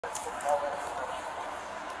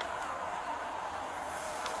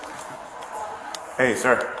Hey,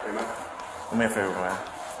 sir. Hey, man. Do me a favor, man.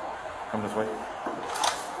 Come this way.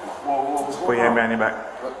 Whoa, what's Put your hand behind your back.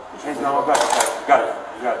 Change it on my back. You got it.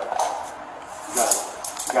 You got it. You got it.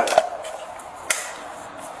 You got it.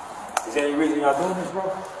 Is there any reason you're not doing this, bro?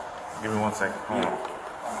 Give me 1 second. Hold on. Is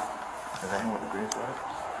that him with the green flag?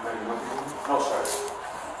 No, sir.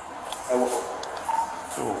 Hey, what?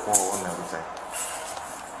 204, one that we say.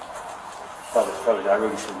 Fellas, I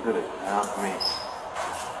really shouldn't do it. I mean,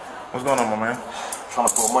 What's going on, my man? trying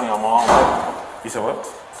to put money on my own. You said what?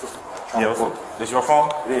 Yeah, what's up? This your phone?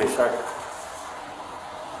 It is, sir.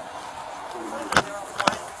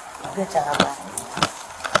 Good job, guys.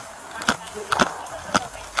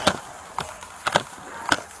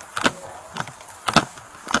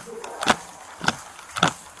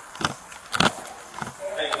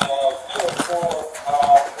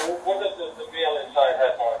 What does the veil inside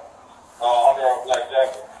have on? Under our black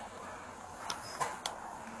jacket?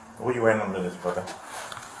 What you wearing under this, brother?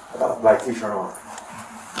 I got a black t-shirt on.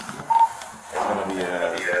 It's gonna be a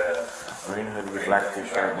green hoodie, black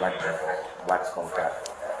t-shirt, black jacket, black skull cap,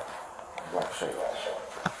 black shirt.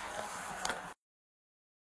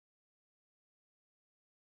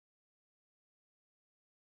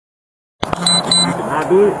 You cannot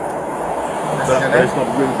do it? That's not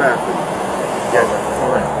really bad for you. Yeah,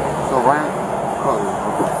 right. So Ryan Coogler.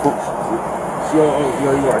 So you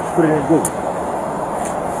are. Just put it in Google.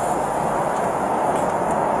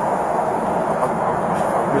 I'm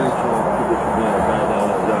really trying to keep it from being a bad down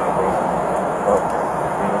that job, bro. You know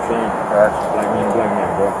what I'm saying? Black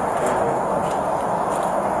man, bro.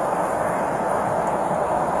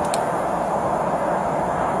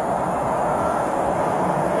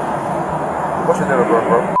 What's your name, bro?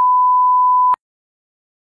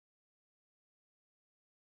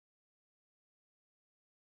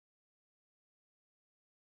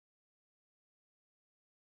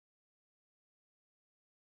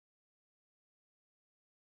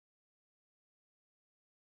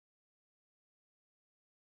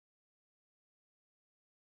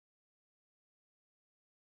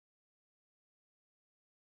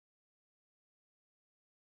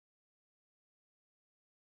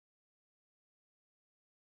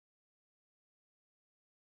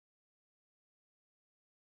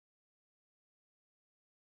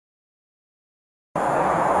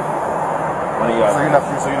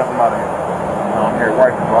 So you're not from out of here? No, I'm here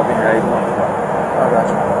working, bro. I've been here 8 months, bro. I got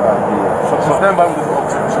you. Yeah. So stand by with this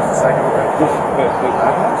officer just a second, okay? Just you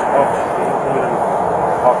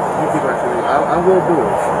keep actually. I will do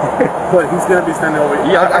it. But he's gonna be standing over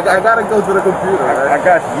here. Yeah, I gotta go to the computer. Right? I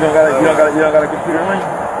got you. You don't got a computer link?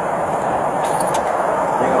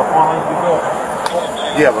 You got a phone link to go?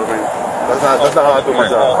 Yeah, but that's not how I do my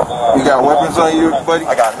job. You got weapons on you, buddy?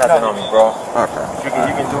 I got nothing on me, bro. Okay. You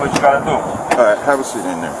can do what you gotta do. Alright, have a seat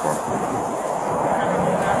in there for me.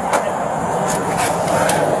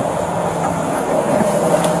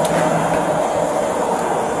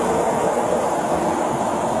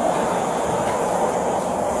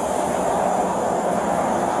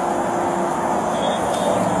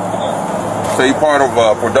 So you part of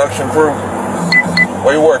a production crew?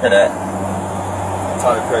 Where you working at?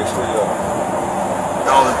 Tyler Craig Studio.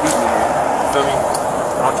 All the people, you feel me?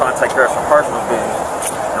 I'm trying to take care of some personal business.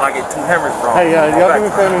 And I get 2 hammers from Hey, y'all do me a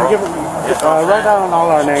favor and give him, write down all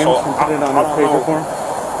our names and put it on this paper for him.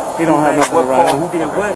 He don't have nothing to write on. Who did what?